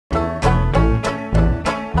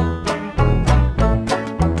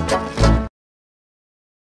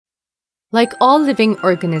Like all living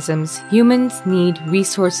organisms, humans need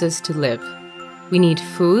resources to live. We need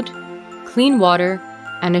food, clean water,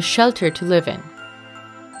 and a shelter to live in.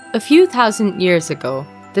 A few thousand years ago,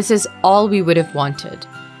 this is all we would have wanted: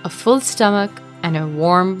 a full stomach and a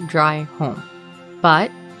warm, dry home. But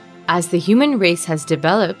as the human race has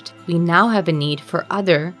developed, we now have a need for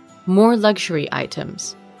other, more luxury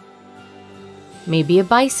items. Maybe a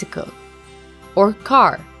bicycle or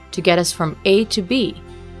car to get us from A to B,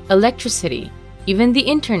 electricity, even the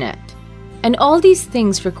internet. And all these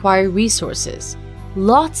things require resources,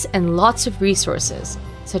 lots and lots of resources,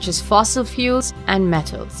 such as fossil fuels and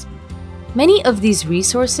metals. Many of these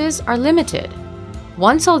resources are limited.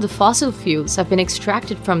 Once all the fossil fuels have been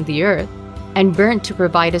extracted from the earth and burnt to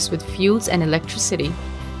provide us with fuels and electricity,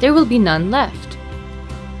 there will be none left.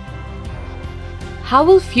 How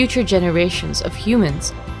will future generations of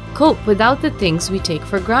humans cope without the things we take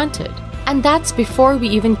for granted? And that's before we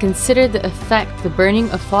even consider the effect the burning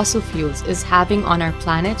of fossil fuels is having on our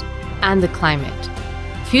planet and the climate.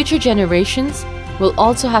 Future generations will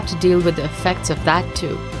also have to deal with the effects of that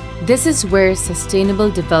too. This is where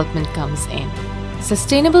sustainable development comes in.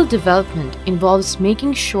 Sustainable development involves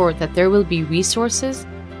making sure that there will be resources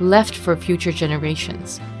left for future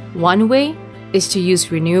generations. One way is to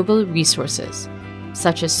use renewable resources,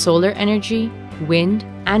 such as solar energy, wind,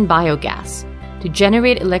 and biogas, to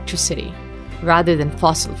generate electricity rather than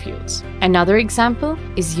fossil fuels. Another example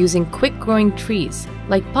is using quick-growing trees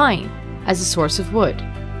like pine as a source of wood.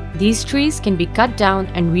 These trees can be cut down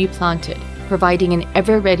and replanted, providing an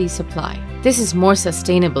ever-ready supply. This is more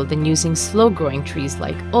sustainable than using slow-growing trees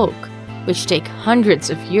like oak, which take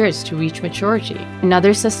hundreds of years to reach maturity.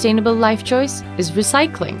 Another sustainable life choice is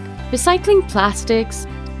recycling. Recycling plastics,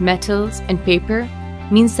 metals, and paper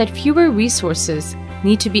means that fewer resources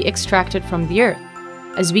need to be extracted from the earth,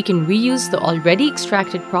 as we can reuse the already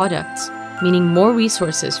extracted products, meaning more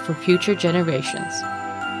resources for future generations.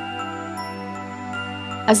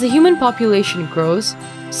 As the human population grows,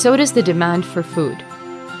 so does the demand for food.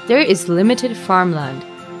 There is limited farmland,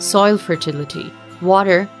 soil fertility,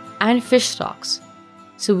 water, and fish stocks.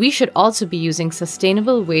 So we should also be using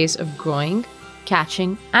sustainable ways of growing,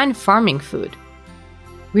 catching, and farming food.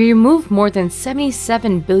 We remove more than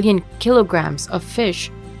 77 billion kilograms of fish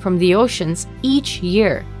from the oceans each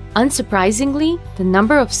year. Unsurprisingly, the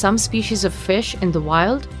number of some species of fish in the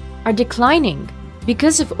wild are declining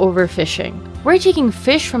because of overfishing. We're taking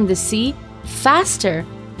fish from the sea faster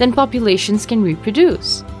than populations can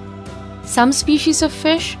reproduce. Some species of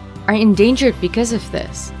fish are endangered because of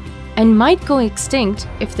this and might go extinct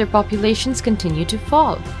if their populations continue to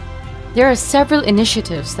fall. There are several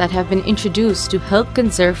initiatives that have been introduced to help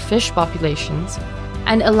conserve fish populations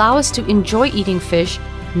and allow us to enjoy eating fish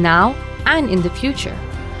now and in the future.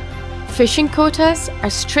 Fishing quotas are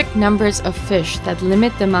strict numbers of fish that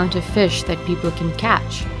limit the amount of fish that people can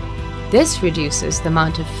catch. This reduces the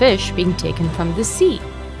amount of fish being taken from the sea.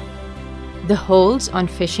 The holes on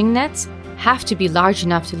fishing nets have to be large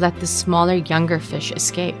enough to let the smaller, younger fish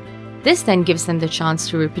escape. This then gives them the chance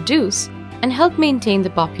to reproduce and help maintain the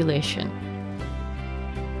population.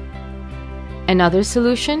 Another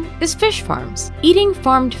solution is fish farms. Eating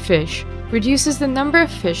farmed fish reduces the number of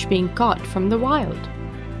fish being caught from the wild.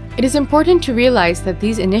 It is important to realize that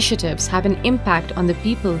these initiatives have an impact on the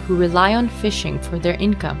people who rely on fishing for their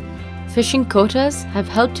income. Fishing quotas have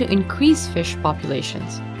helped to increase fish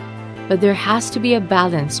populations, but there has to be a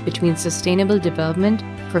balance between sustainable development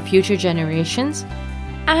for future generations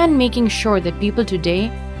and making sure that people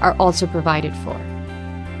today are also provided for.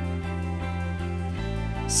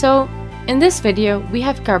 So, in this video, we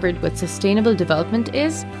have covered what sustainable development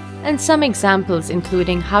is and some examples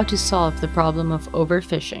including how to solve the problem of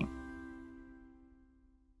overfishing.